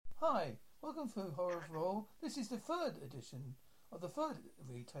Hi, welcome to Horror for All. This is the third edition of the third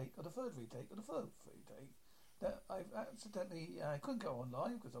retake of the third retake of the third retake. That I've accidentally I couldn't go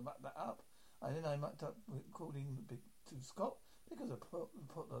online because I mucked that up, and then I mucked up recording to Scott because I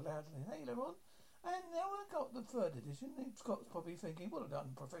put the loud inhaler on, and now I got the third edition. And Scott's probably thinking, "What an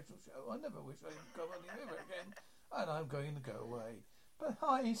unprofessional show! I never wish I'd go on here ever again," and I'm going to go away. But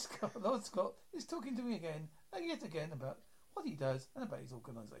hi, Scott. Lord Scott is talking to me again, and yet again about what he does and about his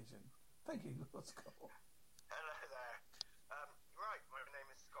organisation. Thank you, Lord Scott. Hello there. Right, my name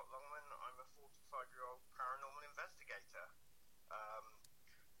is Scott Longman. I'm a 45-year-old paranormal investigator.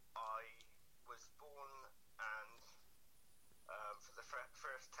 I was born and for the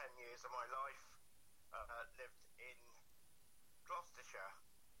first 10 years of my life lived in Gloucestershire.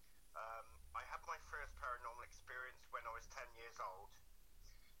 I had my first paranormal experience when I was 10 years old,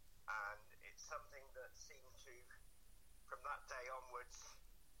 and it's something that seemed to, from that day onwards,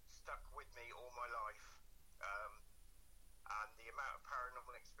 stuck with me all my life. And the amount of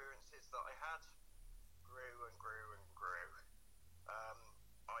paranormal experiences that I had grew and grew and grew.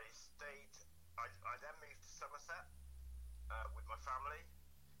 I then moved to Somerset with my family,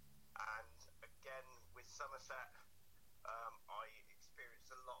 and again with Somerset I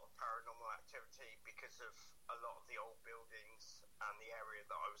experienced a lot of paranormal activity because of a lot of the old buildings and the area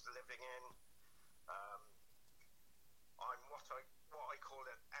that I was living in. I'm what I call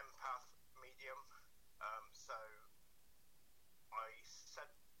an empath medium. So I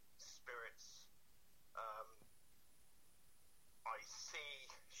sense spirits. I see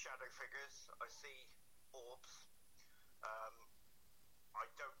shadow figures. I see orbs.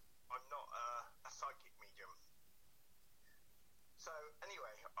 I'm not a psychic medium. So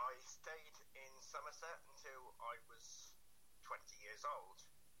anyway, I stayed in Somerset until I was 20 years old.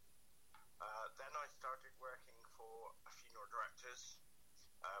 Then I started working for a funeral directors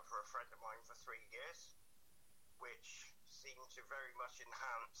for a friend of mine for 3 years, which seemed to very much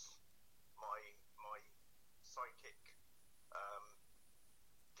enhance my psychic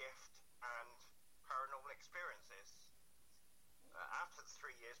gift and paranormal experiences. After the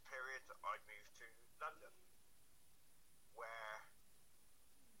 3 years period, I moved to London, where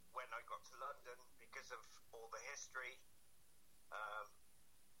when I got to London, because of all the history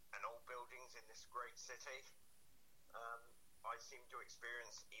and old buildings in this great city, I seem to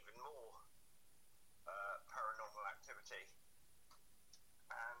experience even more paranormal activity.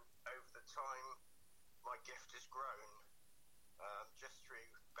 And over the time, my gift has grown just through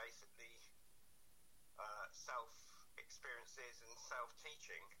basically self-experiences and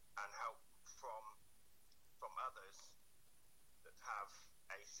self-teaching and help from others that have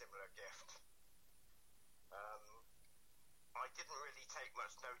a similar gift. I didn't really take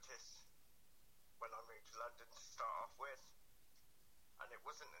much notice when I moved to London to start off with, and it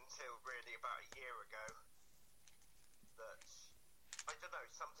wasn't until really about a year ago that, I don't know,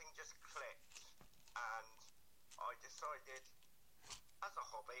 something just clicked, and I decided as a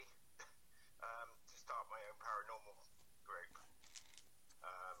hobby to start my own paranormal group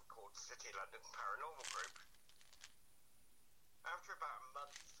called City London Paranormal Group. After about a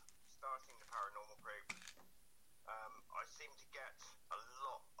month starting the paranormal group, I seemed to get a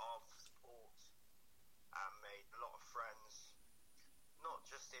lot of support and made a lot of friends, not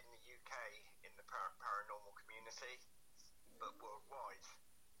just in the UK in the paranormal community, but worldwide.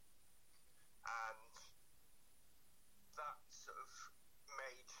 And that sort of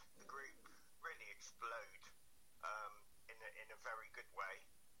made the group really explode in a very good way.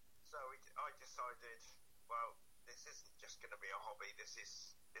 So I decided, well, this isn't just going to be a hobby. This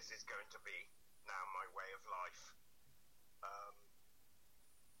is going to be now my way of life.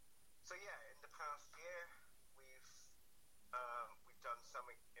 So yeah, in the past year, we've done some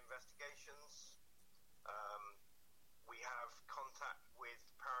investigations. We have contact with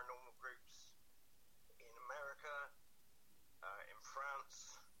paranormal groups in America, in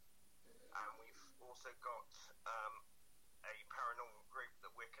France, and we've also got a paranormal group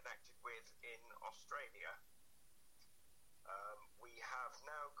that we're connected with in Australia. We have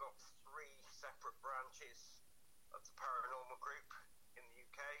now got 3 separate branches of the paranormal group in the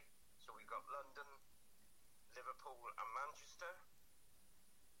UK. So we've got London, Liverpool and Manchester.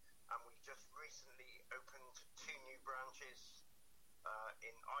 And we've just recently opened 2 new branches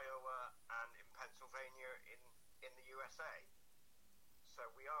in Iowa and in Pennsylvania in the USA. So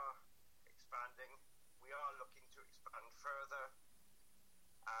we are expanding. We are looking to expand further.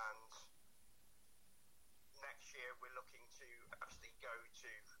 And next year we're looking to actually go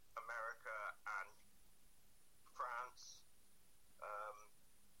to America and France,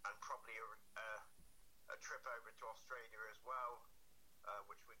 and probably a trip over to Australia as well,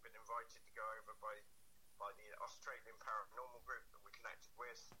 which we've been involved Australian paranormal group that we're connected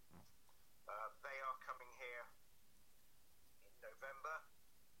with. They are coming here in November,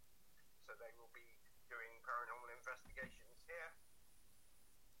 so they will be doing paranormal investigations here.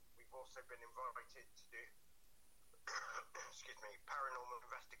 We've also been invited to do paranormal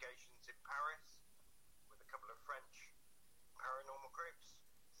investigations in Paris with a couple of French paranormal groups,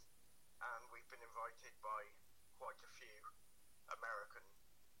 and we've been invited by quite a few American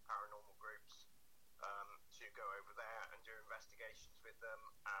paranormal groups to go over there and do investigations with them,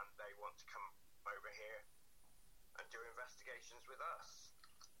 and they want to come over here and do investigations with us.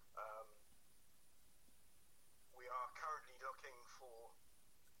 We are currently looking for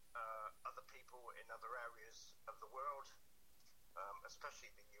other people in other areas of the world,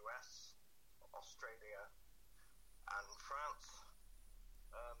 especially the US, Australia and France,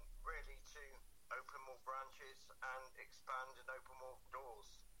 really to open more branches and expand and open more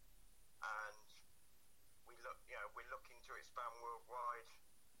doors. And we're looking to expand worldwide,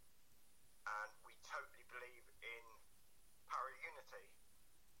 and we totally believe in para-unity.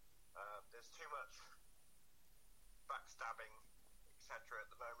 There's too much backstabbing, etc. at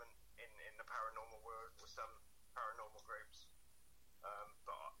the moment in the paranormal world with some paranormal groups.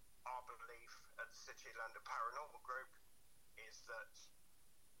 But our belief at the City of London Paranormal Group is that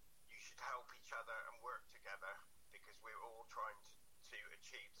you should help each other and work together, because we're all trying to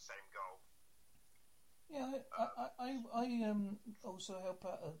achieve the same goal. Yeah, I also help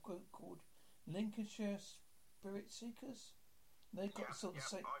out a group called Lincolnshire Spirit Seekers. They've got sort of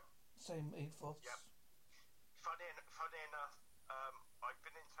same ethos. Yep. Funny enough, I've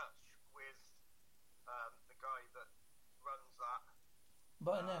been in touch with the guy that runs that.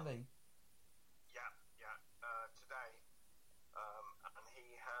 Barnelli. Today, and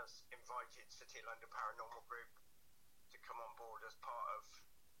he has invited City of London Paranormal Group to come on board as part of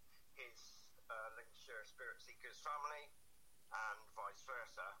his Lincolnshire Spirit Seekers family, and vice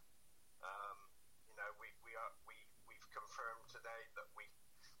versa. We've confirmed today that we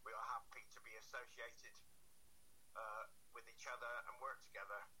are happy to be associated with each other and work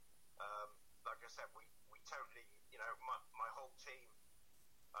together. Like I said, we totally, my whole team,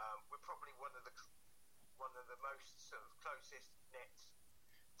 we're probably one of the most sort of closest knit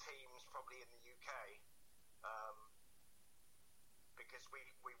teams probably in the UK, because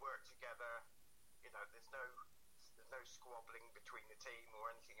we work together. There's no squabbling between the team or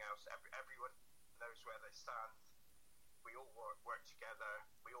anything else. Everyone knows where they stand. We all work together.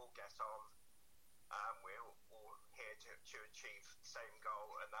 We all get on. We're all here to achieve the same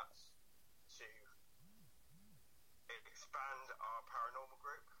goal, and that's to expand our paranormal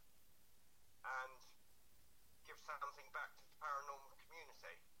group and give something back to the paranormal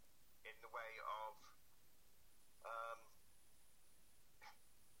community in the way of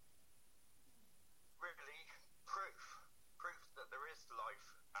really proof that there is life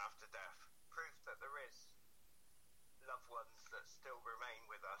after death, proof that there is loved ones that still remain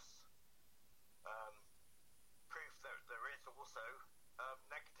with us, proof that there is also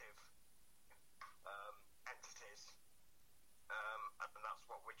negative entities, and that's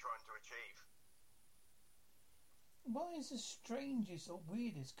what we're trying to achieve. What is the strangest or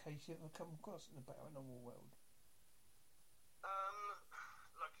weirdest case you ever come across in the paranormal world?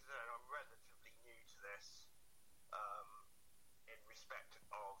 Like I said, I'm relatively new to this, in respect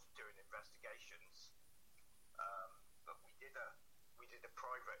of doing investigations. But we did a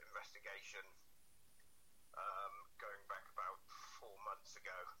private investigation going back about 4 months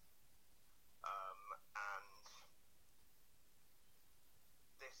ago, and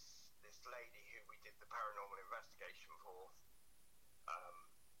this lady who we did the paranormal investigation for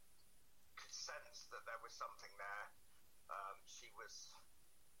could sense that there was something there. She was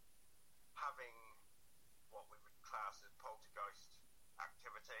having what we would class as poltergeist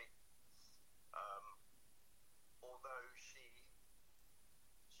activity, although she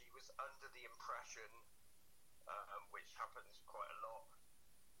was under the impression, which happens quite a lot,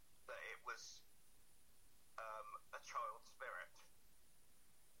 that it was a child spirit,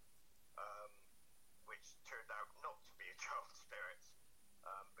 which turned out not to be a child spirit,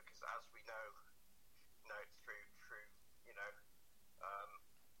 because as we know through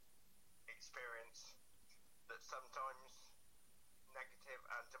experience, that sometimes negative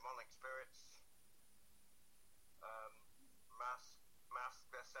and demonic spirits mask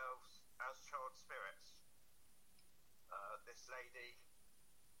themselves as child spirits. This lady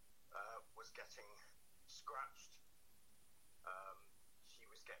was getting scratched. She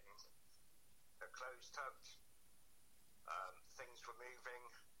was getting her clothes tugged. Things were moving.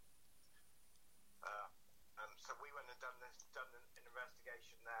 So we went and done an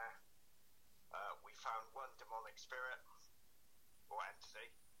investigation there. We found one demonic spirit or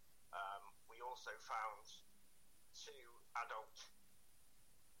entity. We also found two adult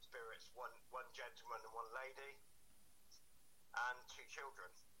spirits, one gentleman and one lady, and two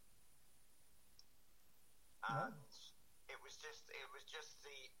children. And it was just the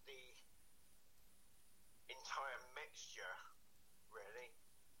entire mixture, really,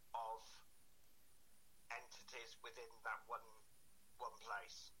 of entities within that one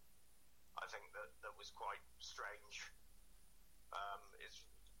place. I think that was quite strange.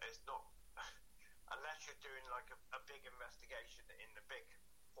 It's not, unless you're doing like a big investigation in a big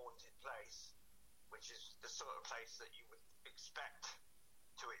haunted place, which is the sort of place that you would expect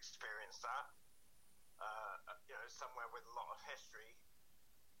to experience that. Somewhere with a lot of history,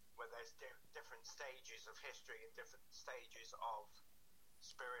 where there's different stages of history and different stages of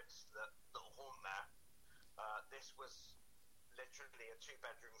spirits that haunt there. This was literally a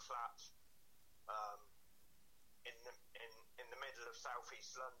 2-bedroom flat in the middle of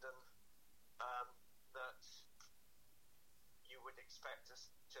southeast London, that you would expect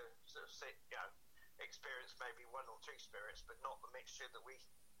us to sort of experience maybe one or two spirits, but not the mixture that we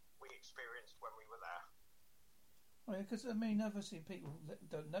experienced when we were there. Because I mean, obviously, people that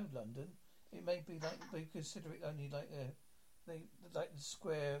don't know London, it may be like they consider it only like the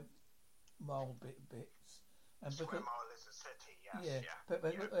square mile bits, and square mile is a city, yes. Yeah. But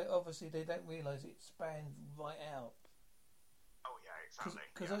obviously they don't realise it spans right out. Oh yeah, exactly.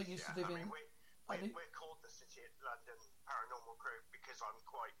 Because I used to live in. We're called the City of London Paranormal Group because I'm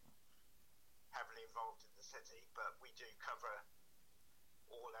quite heavily involved in the city, but we do cover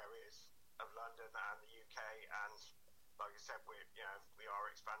all areas of London and the UK, and like I said, we are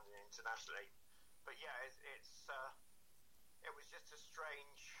expanding internationally. But yeah, it was just a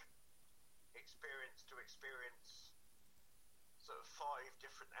strange experience to experience sort of 5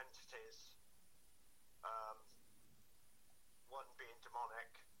 different entities, one being demonic,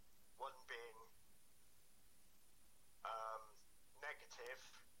 one being negative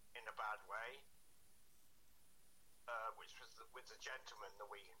in a bad way, which was with the gentleman that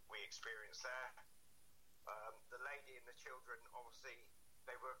we experienced there. The lady and the children, obviously,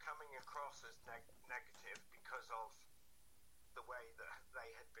 they were coming across as negative because of the way that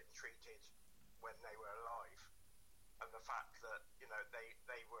they had been treated when they were alive, and the fact that we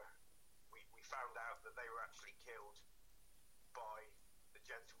found out that they were actually killed by the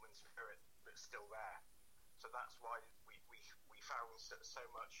gentleman's spirit that's still there. So that's why we found so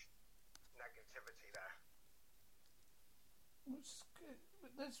much negativity there.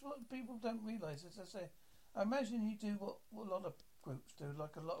 But that's what people don't realise. As I say, I imagine you do what a lot of groups do,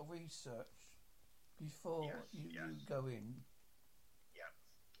 like a lot of research before you go in. Yeah.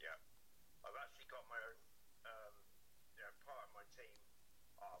 I've actually got my own, part of my team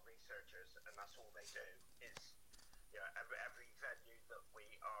are researchers, and that's all they do is, every venue that we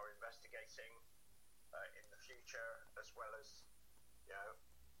are investigating in the future, as well as,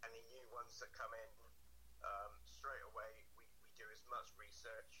 any new ones that come in, straight away we do as much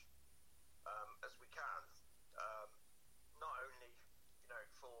research as we can, not only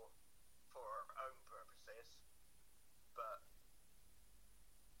for our own purposes, but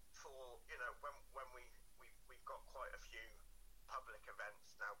for when we've got quite a few public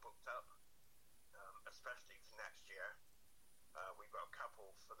events now booked up, especially for next year. We've got a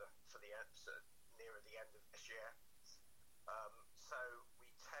couple for the nearer the end of this year, so we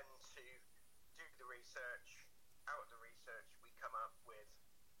tend to do the research. Out of the research, we come up with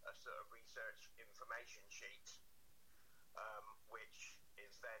a sort of research information sheet, which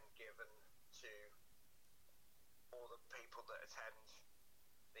is then given to all the people that attend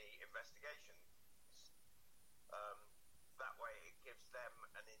the investigations. That way it gives them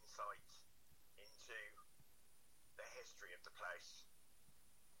an insight into the history of the place.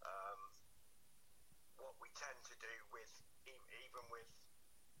 What we tend to do with, even with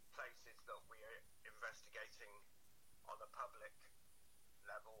places that we are investigating on a public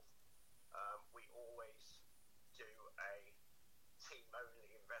level, we always do a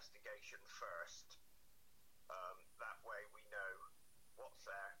team-only investigation first. That way we know what's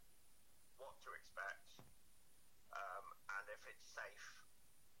there, what to expect, and if it's safe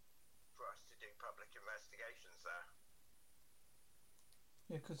for us to do public investigations there.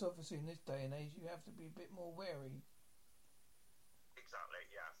 Yeah, because obviously in this day and age you have to be a bit more wary. Exactly,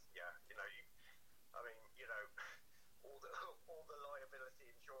 yeah. All the liability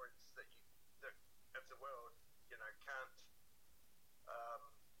insurance that of the world, can't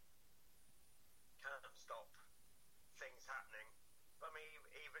stop things happening. I mean,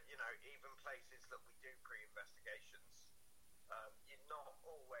 even places that we do pre-investigations, you're not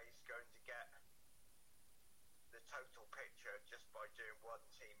always going to get total picture just by doing one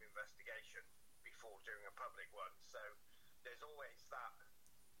team investigation before doing a public one. So there's always that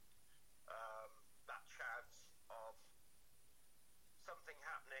chance of something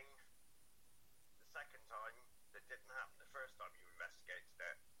happening the second time that didn't happen the first time you investigated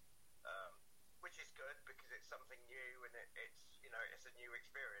it, which is good because it's something new and it's a new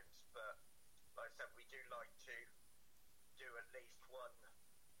experience. But like I said, we do like to do at least one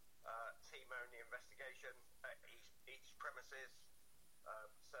team-only investigation at each premises,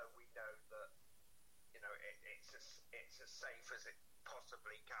 so we know that it's as safe as it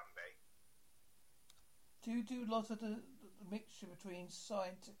possibly can be. Do you do a lot of the mixture between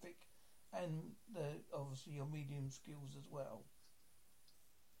scientific and obviously your medium skills as well?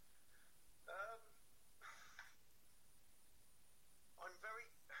 I'm very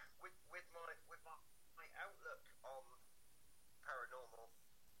with my outlook on paranormal.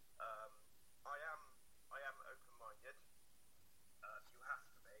 I am open-minded. You have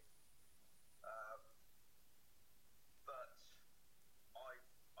to be. But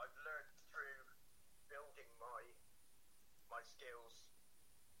I've learned through building my skills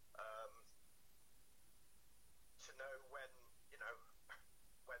to know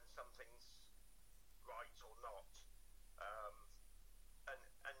when something's right or not. And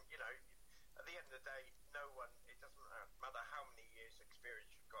at the end of the day, it doesn't matter how many years experience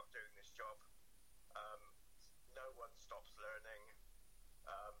you've got doing this job, no one stops learning.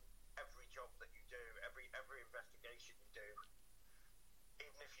 Every job that you do, every investigation you do,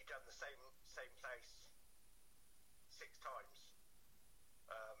 even if you've done the same place 6 times,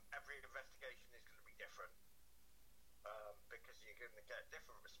 every investigation is going to be different, because you're going to get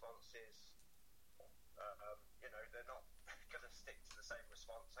different responses. They're not going to stick to the same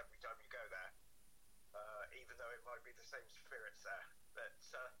response every time you go there, even though it might be the same spirits there. But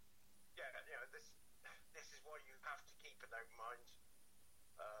this is why you have to keep an open mind.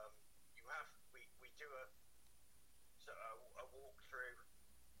 We do a walkthrough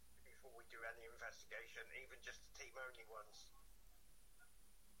before we do any investigation, even just the team-only ones,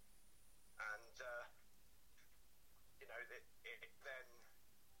 and it then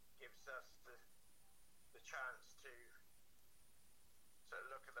gives us the chance to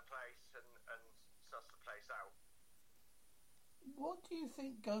look at the place and suss the place out. What do you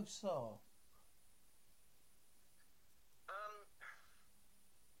think ghosts are?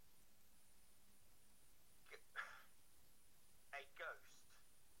 A ghost.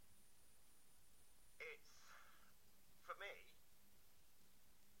 It's, for me,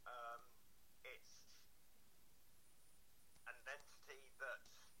 it's an entity that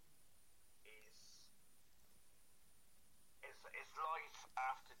is life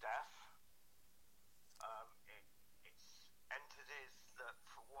after death. It's entities that,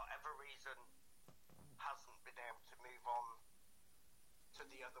 for whatever reason, hasn't been able to move on to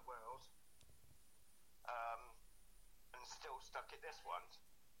the other world, and still stuck at this one.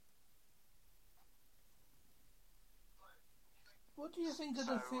 What do you think of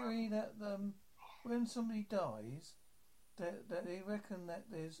the theory that when somebody dies, that they reckon that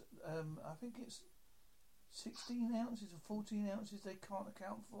there's, I think it's 16 ounces or 14 ounces they can't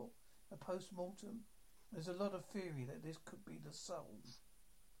account for a post-mortem? There's a lot of theory that this could be the soul.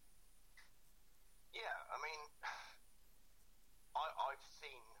 Yeah, I mean, I've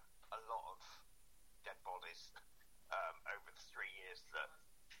seen a lot of dead bodies over the 3 years that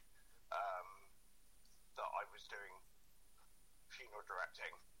I was doing funeral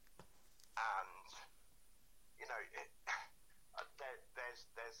directing, and there's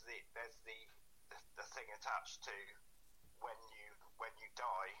the thing attached to when you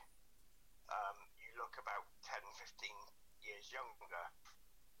die. You look about 10, 15 years younger,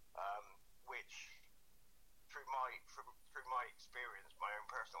 which through my experience, my own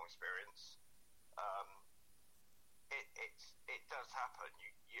personal experience, it does happen. You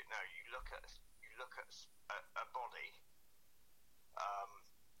look at a body,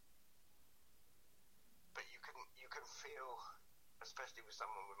 but you can feel, especially with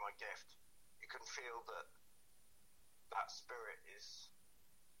someone with my gift, you can feel that spirit is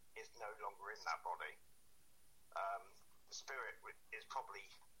no longer in that body. The spirit is probably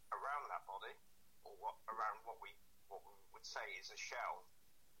around that body, or around what we would say is a shell.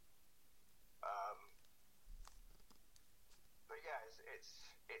 But yeah,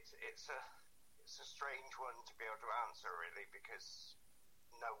 it's a strange one to be able to answer, really, because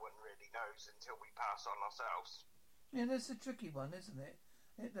no one really knows until we pass on ourselves. Yeah, that's a tricky one, isn't it?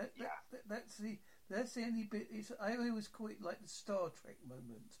 That's the only bit. I always call it like the Star Trek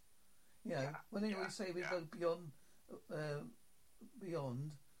moment. When they always say we go beyond,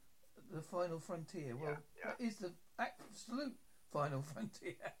 the final frontier. Well, yeah. that is the absolute final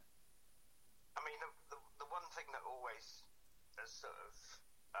frontier. I mean, the one thing that always has sort of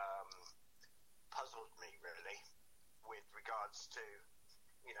puzzled me, really, with regards to,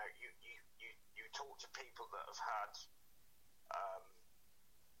 you talk to people that have had,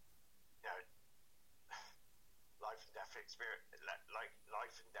 life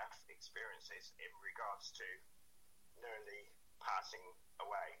and death experiences in regards to nearly passing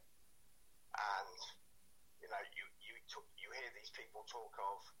away, and you hear these people talk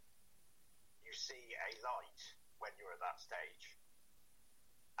of, you see a light when you're at that stage,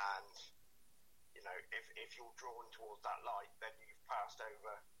 and if you're drawn towards that light, then you've passed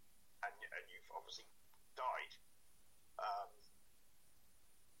over, and you've obviously died.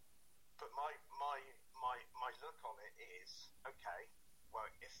 But my look on it is, okay, well,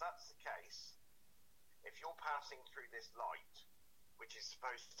 if that's the case, if you're passing through this light, which is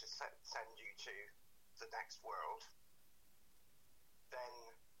supposed to send you to the next world, then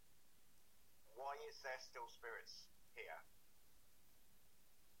why is there still spirits here?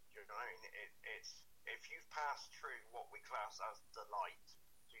 Do you know what I mean? It's if you've passed through what we class as the light,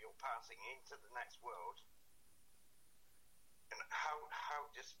 so you're passing into the next world, and how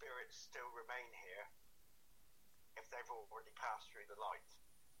do spirits still remain here if they've already passed through the light?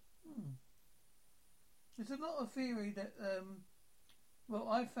 There's a lot of theory that, well,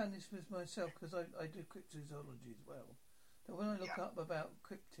 I found this with myself because I do cryptozoology as well. That when I look up about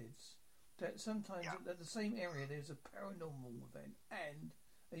cryptids, that sometimes at the same area there's a paranormal event and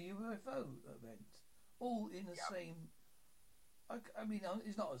a UFO event, all in the same. I mean,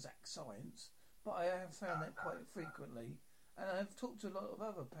 it's not exact science, but I have found that quite frequently, and I've talked to a lot of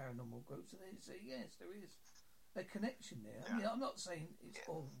other paranormal groups, and they say yes, there is a connection there. I mean, I'm not saying it's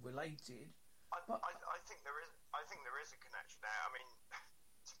all related. I think there is. I think there is a connection there. I mean,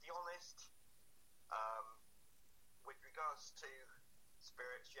 to be honest, with regards to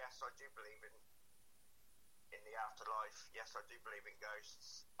spirits, yes, I do believe in the afterlife. Yes, I do believe in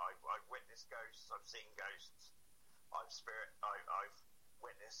ghosts. I've witnessed ghosts. I've seen ghosts. I've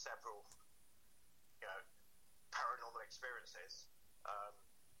witnessed several, paranormal experiences,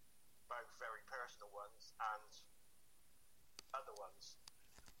 both very personal ones and other ones.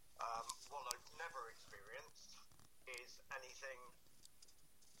 What I've never experienced is anything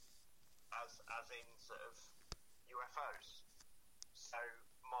as in sort of UFOs. So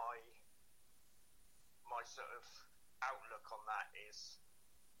my sort of outlook on that is,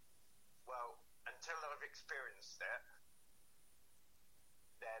 well, until I've experienced it,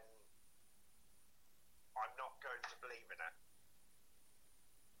 then I'm not going to believe in it.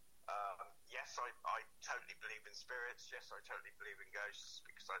 Yes, I totally believe in spirits. Yes, I totally believe in ghosts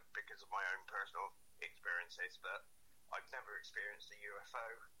because of my own personal experiences, but I've never experienced a UFO.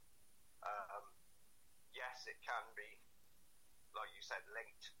 Yes, it can be, like you said,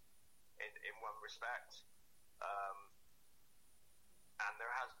 linked in one respect, and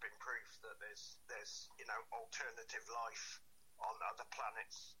there has been proof that there's alternative life on other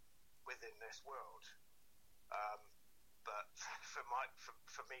planets within this world. But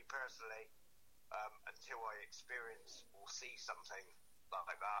for me personally, until I experience or see something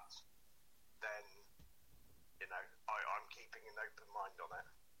like that, then I'm keeping an open mind on it.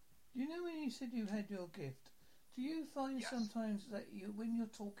 You know, when you said you had your gift, do you find sometimes that when you're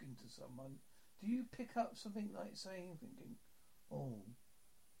talking to someone, do you pick up something like saying, thinking, "Oh,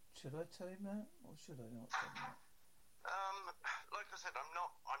 should I tell him that, or should I not tell him that?" Like I said, I'm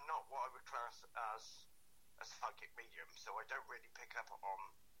not what I would class as a psychic medium, so I don't really pick up on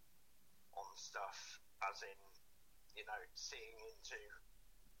stuff as in, seeing into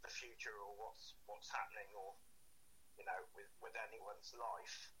the future or what's happening, or with anyone's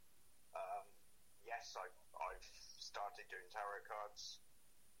life. Yes, I've started doing tarot cards,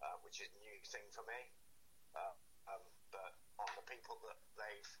 which is a new thing for me. But on the people that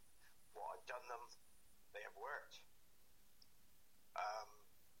what I've done them, they have worked.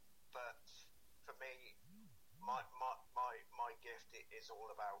 But for me, my gift is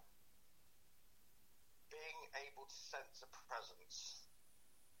all about being able to sense a presence.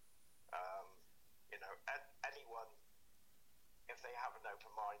 Anyone, if they have an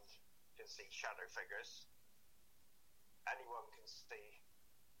open mind, can see shadow figures. Anyone can see,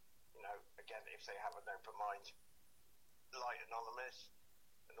 again, if they have an open mind, light anonymous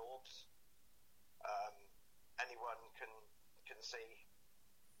and orbs. Anyone can see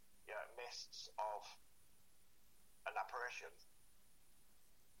mists of an apparition.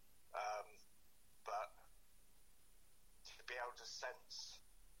 But to be able to sense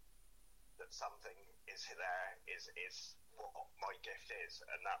that something is there is what my gift is,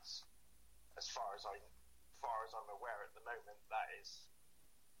 and that's as far as I'm aware at the moment, that is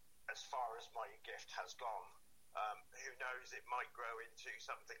as far as my gift has gone. Who knows? It might grow into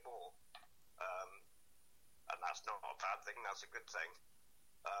something more, and that's not a bad thing. That's a good thing,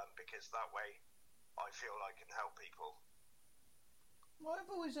 because that way I feel I can help people. Well,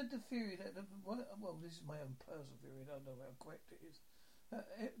 I've always had the theory that, well, this is my own personal theory, I don't know how correct it is.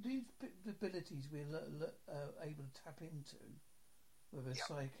 These abilities we're able to tap into, whether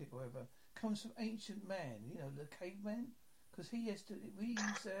psychic or whatever, comes from ancient man, you know, the caveman, because we used to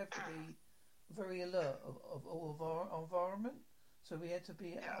have to be very alert of all of our environment, so we had to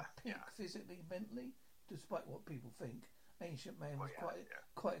be at our peak physically, mentally, despite what people think. Ancient man was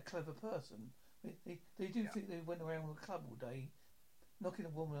quite a clever person. They do think they went around with a club all day, knocking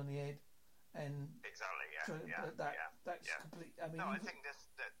a woman on the head, and exactly, that's complete. I mean, no, I think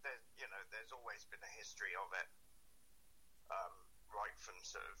there's always been a history of it, right from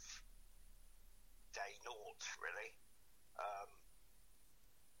sort of day naught, really.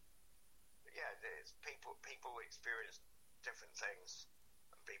 People experience different things,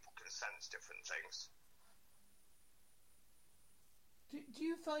 and people can sense different things. Do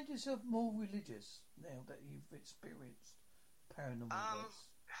you find yourself more religious now that you've experienced paranormal events?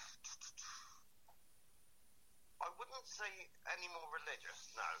 I wouldn't say any more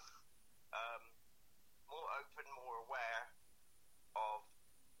religious, no. More open, more aware of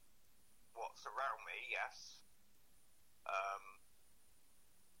what's around me, yes.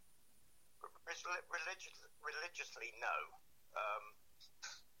 Religiously, no.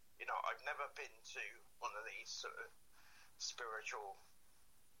 I've never been to one of these sort of spiritual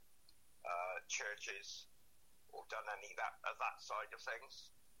churches or done any of that side of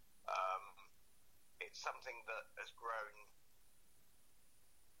things. It's something that has grown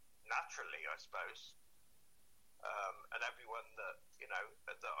naturally, I suppose. And everyone that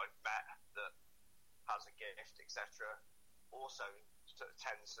I've met that has a gift, etc., also sort of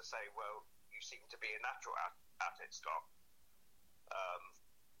tends to say, "Well, you seem to be a natural at it, Scott."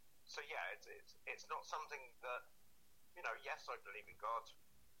 So yeah, it's not something that, yes, I believe in God.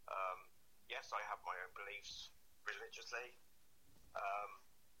 Yes, I have my own beliefs religiously,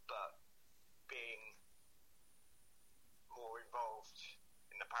 but being more involved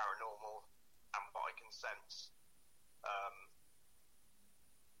in the paranormal and what I can sense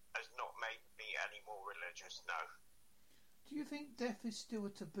has not made me any more religious, no. Do you think death is still a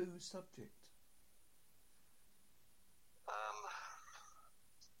taboo subject?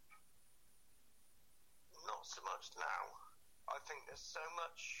 Not so much now. I think there's so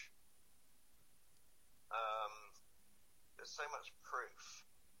much proof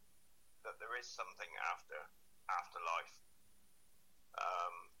that there is something after life.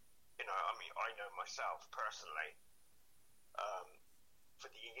 I know myself personally, for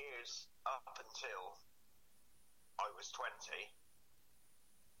the years up until I was 20,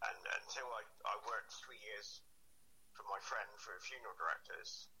 and until I worked 3 years for my friend for funeral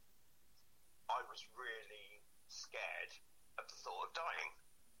directors, I was really scared at the thought of dying.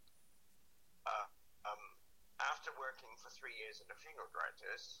 After working for 3 years in the funeral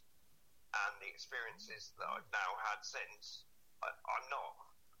directors and the experiences that I've now had since, I'm not.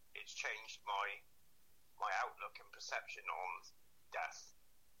 It's changed my outlook and perception on death.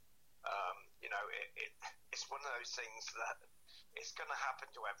 It's one of those things that it's going to happen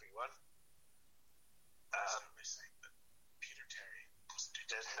to everyone.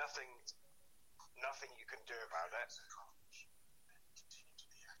 There's nothing you can do about it.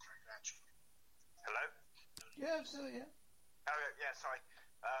 Hello? Yeah, absolutely, yeah. Oh, yeah, sorry.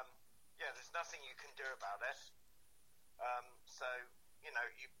 There's nothing you can do about it.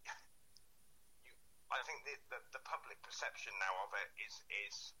 I think the public perception now of it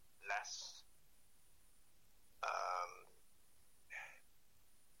is less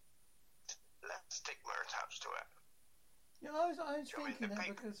stigma attached to it. Yeah, I was thinking that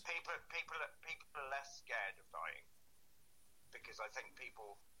because people are less scared of dying, because I think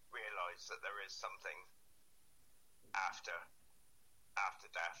people realise that there is something after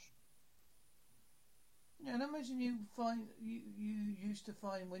death. Yeah, and I imagine you used to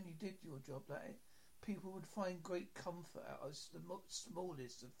find when you did your job that people would find great comfort out of the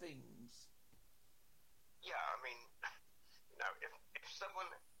smallest of things. Yeah, if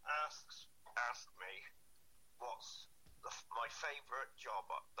someone asked me what's my favourite job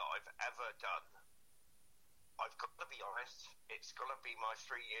that I've ever done, I've got to be honest, it's got to be my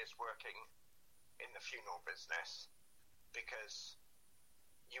 3 years working in the funeral business, because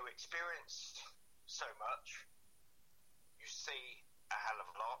you experienced so much, you see a hell of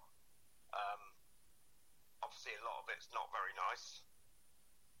a lot. Obviously a lot of it's not very nice,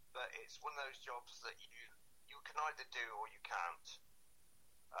 but it's one of those jobs that you can either do or you can't.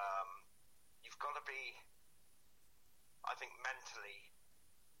 You've got to be, I think, mentally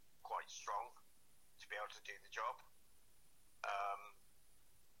quite strong to be able to do the job.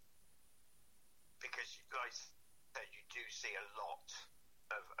 Because, like I said, you do see a lot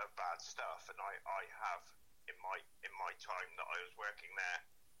of bad stuff, and I have in my time that I was working there,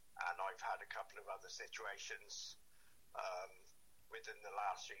 and I've had a couple of other situations within the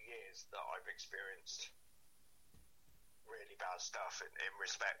last few years that I've experienced really bad stuff in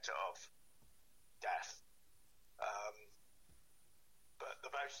respect of death. But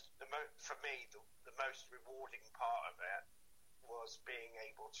for me, the most rewarding part of it was being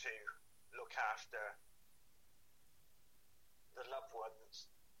able to look after the loved ones,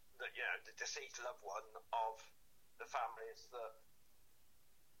 the deceased loved one of the families that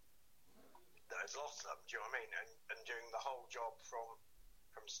has lost them. Do you know what I mean? And doing the whole job from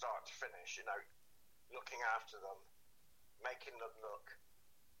start to finish. Looking after them, making them look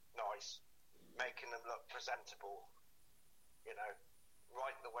nice, making them look presentable.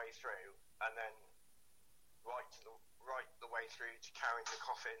 Right the way through, and then right the way through to carrying the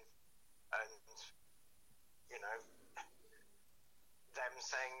coffin, and them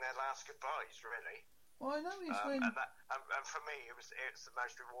saying their last goodbyes. Really. Well, I noticed and for me, it's the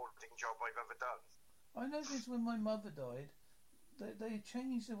most rewarding job I've ever done. I noticed when my mother died, they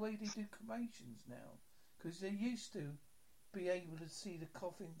changed the way they do cremations now, because they used to be able to see the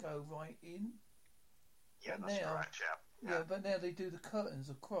coffin go right in. Yeah, that's correct. Yeah. Yeah, but now they do the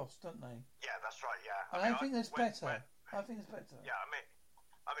curtains across, don't they? Yeah, that's right. Yeah, I think that's better. I think it's better. Yeah, I mean,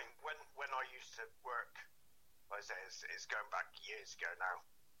 when I used to work, like I say, it's going back years ago now.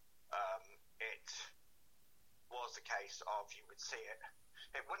 It was a case of you would see it.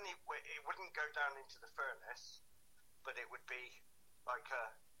 It wouldn't go down into the furnace, but it would be like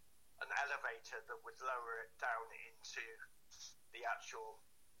an elevator that would lower it down into the actual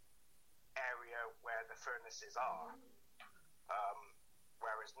area where the furnaces are.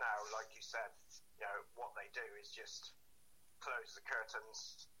 Whereas now, like you said, what they do is just close the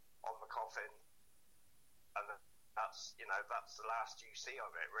curtains on the coffin, and that's the last you see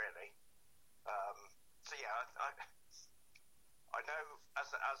of it, really. So yeah, I know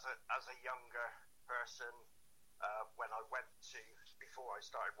as a younger person, when I went before I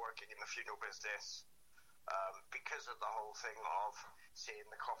started working in the funeral business, because of the whole thing of seeing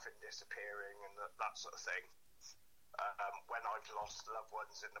the coffin disappearing and that sort of thing. When I've lost loved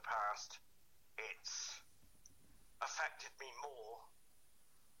ones in the past, it's affected me more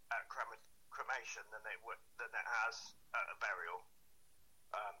at cremation than it has at a burial,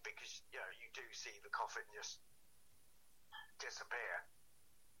 because you do see the coffin just disappear,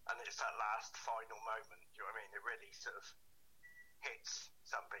 and it's that last final moment. Do you know what I mean? It really sort of hits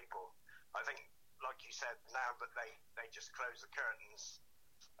some people. I think, like you said, now that they just close the curtains,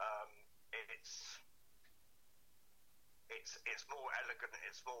 it's more elegant,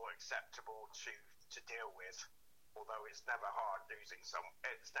 it's more acceptable to deal with. Although it's never hard losing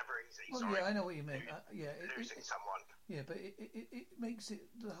it's never easy. Well, sorry, yeah, I know what you mean. Losing someone. Yeah, but it makes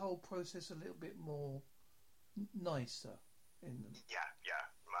the whole process a little bit more nicer. More.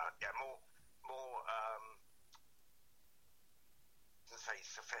 I say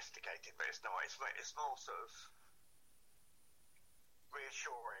sophisticated, but it's not. It's more sort of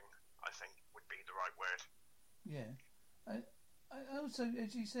reassuring, I think, would be the right word. Yeah. I also,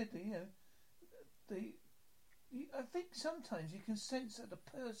 as you said, I think sometimes you can sense that the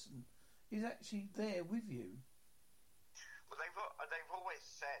person is actually there with you. Well, they've always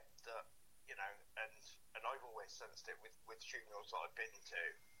said that, and I've always sensed it with funerals that I've been to,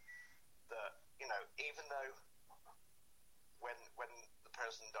 that even though when the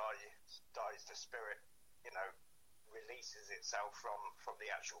person dies, the spirit releases itself from the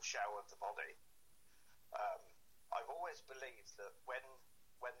actual shell of the body. I've always believed that when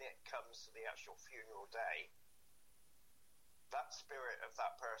it comes to the actual funeral day, that spirit of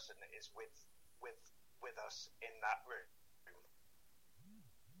that person is with us in that room.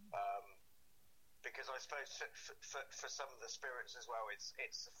 Because I suppose for some of the spirits as well, it's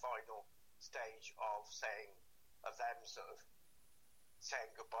the final stage of them sort of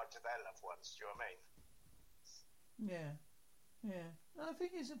saying goodbye to their loved ones. Do you know what I mean? Yeah. I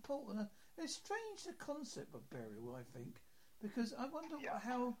think it's important. It's strange, the concept of burial, I think, because I wonder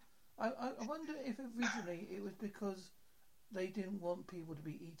how. I wonder if originally it was because they didn't want people to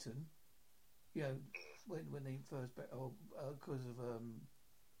be eaten, when they first because of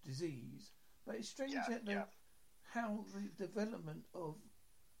disease. But it's strange how the development of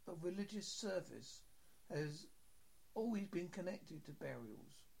a religious service has always been connected to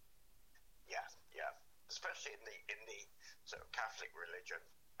burials. especially in the sort of Catholic religion,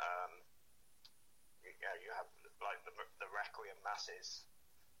 you have like the Requiem masses.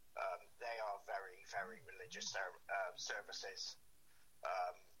 They are very, very religious services,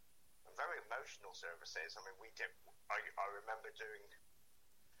 and very emotional services. I mean, I remember doing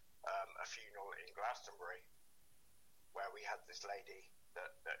a funeral in Glastonbury where we had this lady that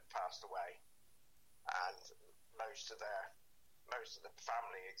passed away, and most of the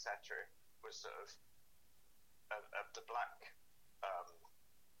family, etc., was sort of the black.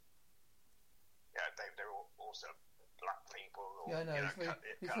 They were also black people. Or, yeah, I know.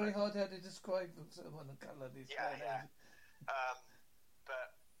 It's very hard how to describe someone of colour. Yeah.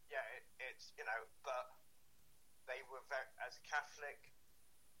 But yeah, it's but they were as Catholic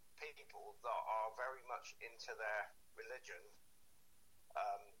people that are very much into their religion.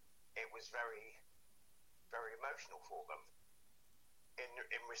 It was very, very emotional for them. In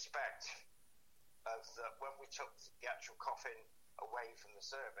respect of when we took the actual coffin away from the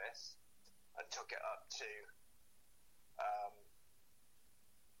service and took it up to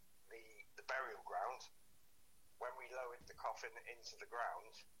the burial ground, when we lowered the coffin into the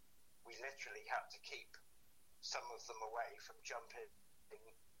ground, we literally had to keep some of them away from jumping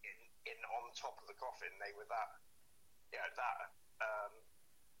in on top of the coffin. They were that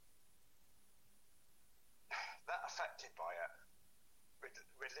affected by it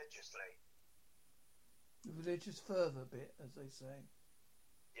religiously. The religious fervour bit, as they say.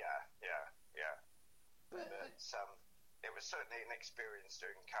 Yeah. But it was certainly an experience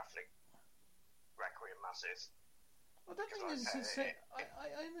doing Catholic Requiem masses. I don't think there's a set.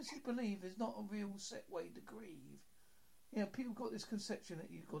 I honestly believe there's not a real set way to grieve. People got this conception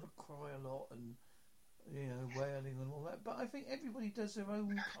that you've got to cry a lot and wailing and all that. But I think everybody does their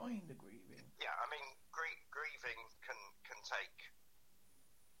own kind of grieving. Yeah, I mean, grieving can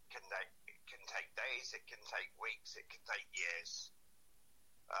take days, it can take weeks, it can take years.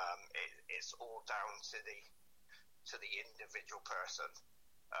 It's all down to the individual person.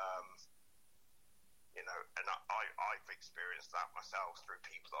 And I've experienced that myself through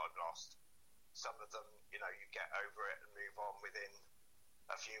people that I've lost. Some of them, you get over it and move on within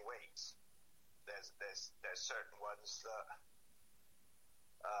a few weeks. There's certain ones that,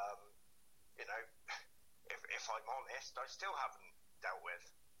 if I'm honest, I still haven't dealt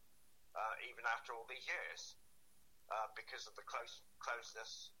with, even after all these years, because of the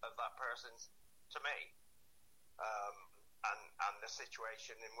closeness of that person to me, and the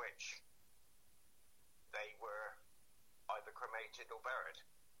situation in which they were either cremated or buried,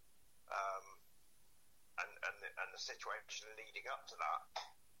 and the situation leading up to that.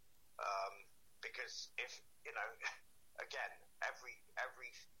 Because if again, every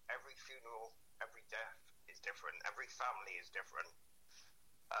funeral, every death is different. Every family is different.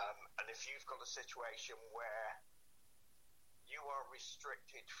 And if you've got a situation where you are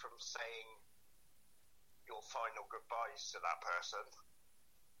restricted from saying your final goodbyes to that person,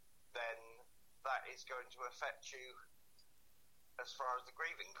 then that is going to affect you as far as the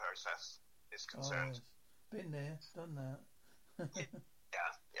grieving process is concerned. Been there, done that. Yeah.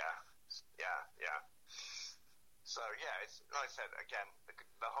 So yeah, it's like I said again,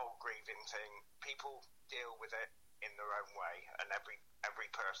 the whole grieving thing. People deal with it in their own way, and every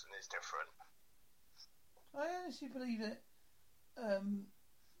person is different. I honestly believe that a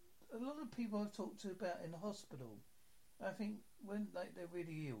lot of people I've talked to about in the hospital, I think when they're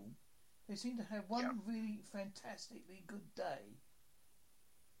really ill, they seem to have one really fantastically good day.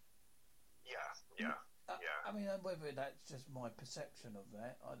 Yeah. I mean, whether that's just my perception of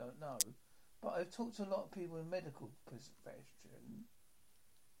that, I don't know. But I've talked to a lot of people in medical profession.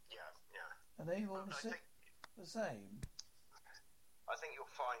 Yeah. And they all say the same. I think you'll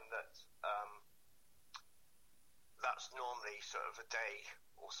find that that's normally sort of a day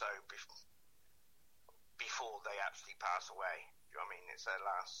or so before they actually pass away. Do you know what I mean? It's their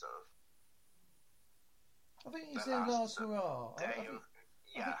last sort of... I think it's their last hurrah. I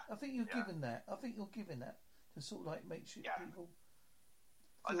think you're Yeah. given that. I think you're given that to sort of like make sure people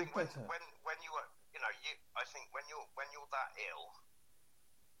feel I think better. when you are, I think when you're that ill,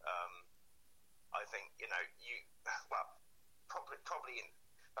 I think probably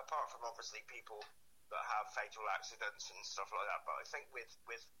apart from obviously people that have fatal accidents and stuff like that, but I think with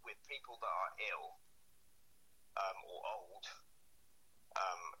people that are ill or old,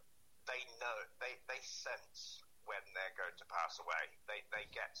 they know they sense when they're going to pass away. They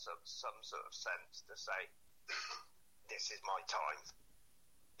get some sort of sense to say, this is my time.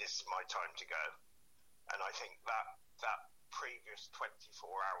 This is my time to go. And I think that previous 24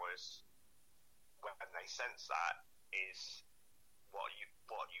 hours, when they sense that, is what you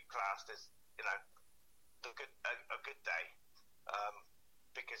classed as a good day,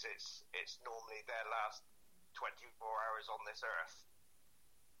 because it's normally their last 24 hours on this earth.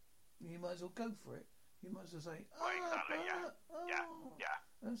 You might as well go for it. You might as well say, Exactly, yeah.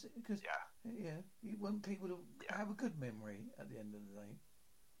 Because you want people to have a good memory at the end of the day.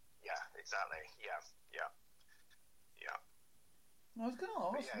 Yeah, exactly. Yeah. I was going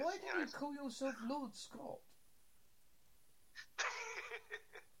to ask, why do you call yourself Lord Scott?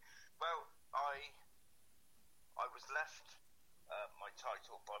 Well, I was left my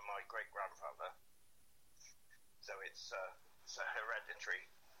title by my great grandfather, so it's a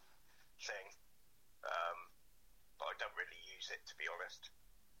hereditary thing, but I don't really use it, to be honest.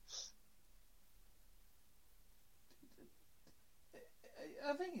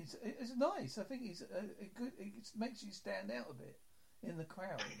 I think it's nice. I think it's a good. It makes you stand out a bit in the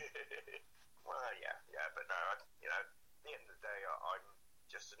crowd. Well, yeah, but no, at the end of the day, I'm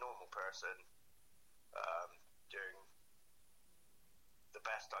just a normal person, doing the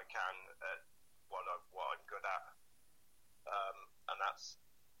best I can at what I'm good at, and that's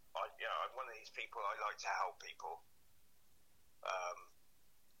I'm one of these people. I like to help people,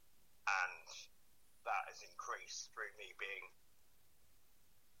 and that has increased through me being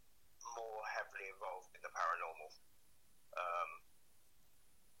more heavily involved in the paranormal,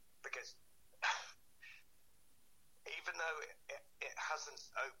 because even though it hasn't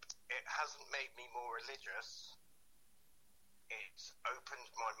made me more religious, it's opened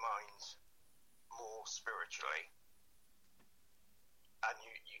my mind more spiritually, and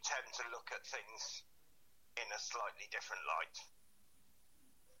you tend to look at things in a slightly different light.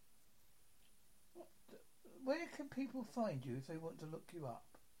 Where can people find you if they want to look you up?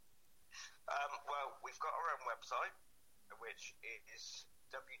 Well, we've got our own website, which is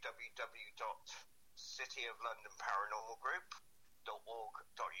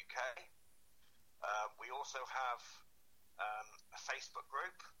www.cityoflondonparanormalgroup.org.uk. We also have a Facebook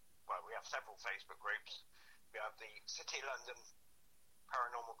group. Well, we have several Facebook groups. We have the City of London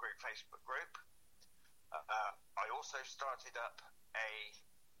Paranormal Group Facebook group. I also started up a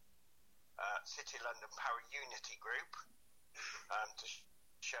City of London Para Unity group to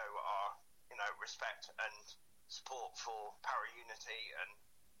show our respect and support for Para Unity and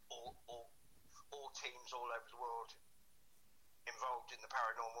all teams all over the world involved in the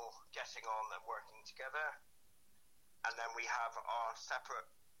paranormal getting on and working together. And then we have our separate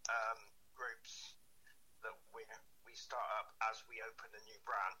groups that we start up as we open a new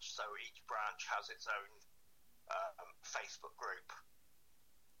branch. So each branch has its own Facebook group.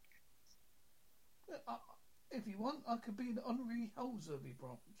 If you want, I could be an honorary Holsworthy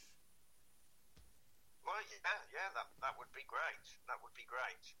branch. Well, yeah, that would be great. That would be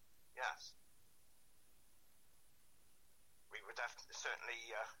great. Yes, we would certainly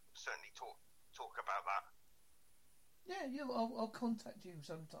talk about that. Yeah, I'll contact you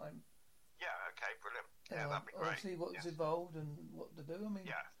sometime. Yeah, okay, brilliant. Yeah, that'd be great. I'll see what's involved and what to do. I mean,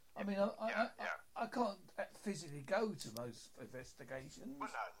 yeah. I can't physically go to most investigations.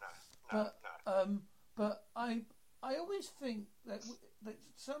 Well, no. But I always think that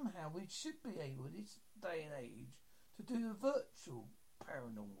somehow we should be able, in this day and age, to do a virtual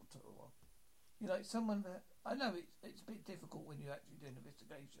paranormal tour. Someone that I know it's a bit difficult when you actually do an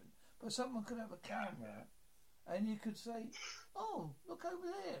investigation, but someone could have a camera, and you could say, "Oh, look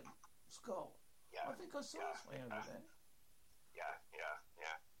over there, Scott. Yeah, I think I saw something over there." Yeah.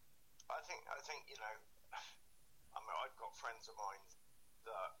 I think I've got friends of mine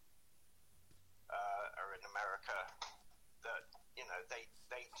that are in America that they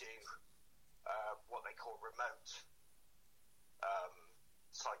do what they call remote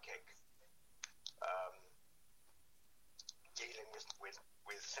psychic dealing with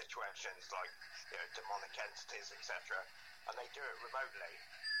situations like demonic entities, etc. And they do it remotely,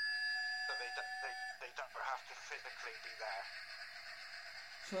 so they don't have to physically be there.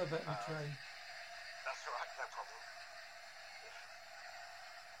 Sorry about the train. That's all right, no problem.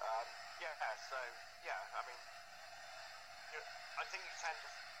 I think you tend to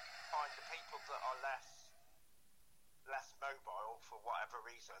find the people that are less mobile for whatever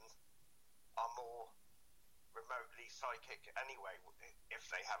reason are more remotely psychic anyway if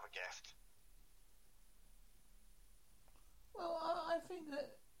they have a gift. Well, I think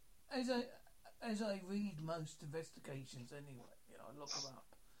that as I read most investigations anyway, I look them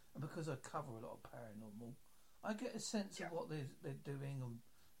up, and because I cover a lot of paranormal, I get a sense of what they're doing and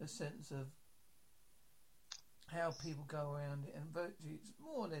a sense of how people go around it, and virtually it's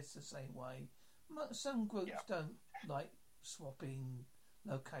more or less the same way. Some groups don't like swapping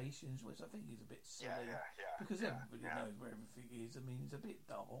locations, which I think is a bit silly, because everybody knows where everything is. I mean, it's a bit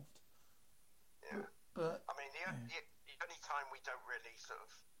daft. Yeah. But the only time we don't really sort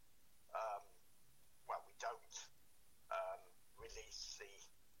of, we don't release the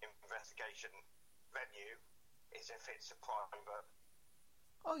investigation venue is if it's a private.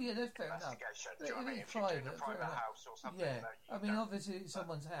 Oh yeah, that's fair enough. Do you know what I mean? If you're doing a private house or something, yeah. I mean, obviously it's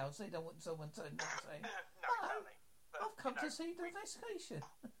someone's house. They don't want someone turning up saying, "No, exactly." But, I've come to see the investigation.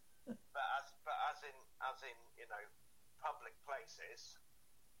 but as in public places,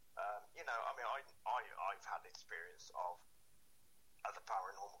 I mean, I've had experience of other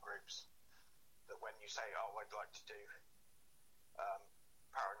paranormal groups that when you say, "Oh, I'd like to do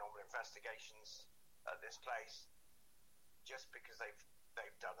paranormal investigations at this place," just because they've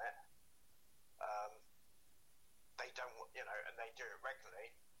done it, they don't want, and they do it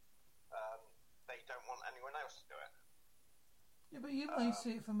regularly. They don't want anyone else to do it. Yeah, but you may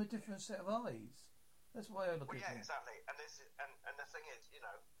see it from a different set of eyes. That's why I look at it. Yeah, exactly. And this is, and the thing is,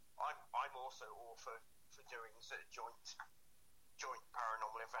 I'm also all for doing sort of joint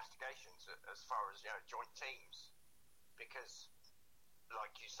paranormal investigations as far as joint teams, because,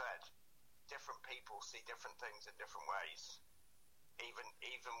 like you said, different people see different things in different ways.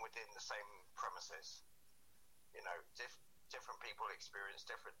 Even within the same premises, different people experience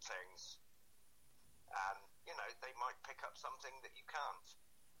different things, and they might pick up something that you can't,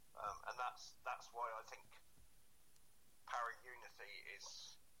 and that's why I think para-unity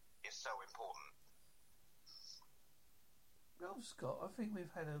is so important. Well, Scott, I think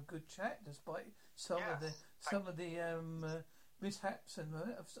we've had a good chat despite some of the mishaps, and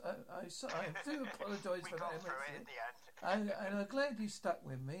I do apologise for that. We got through it in the end. And I'm glad you stuck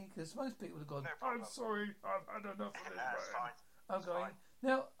with me, because most people have gone, I'm sorry, I've had enough of this. That's fine. I'm going.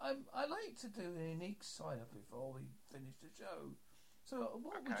 Now, I like to do a unique sign-off before we finish the show. So,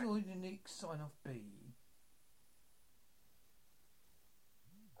 what would your unique sign-off be?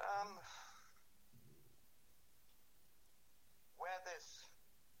 Where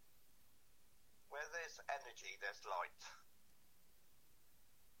there's energy, there's light.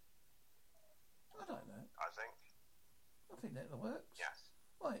 I don't know. I think that works. Yes.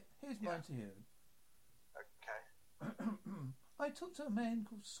 Right, here's mine to you. Okay. I talked to a man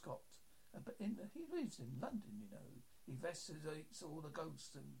called Scott, but he lives in London, He investigates all the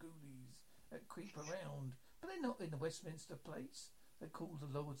ghosts and ghoulies that creep around, but they're not in the Westminster place. They're called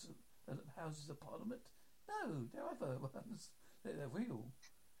the Lords of Houses of Parliament. No, they're other ones. They're real.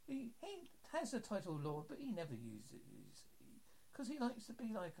 He has the title Lord, but he never uses it, because he likes to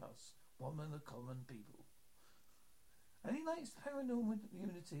be like us, one of the common people. And he likes paranormal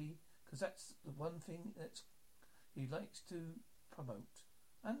unity, because that's the one thing that he likes to promote.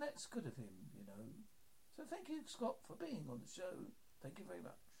 And that's good of him, So thank you, Scott, for being on the show. Thank you very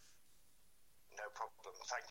much. No problem. Thank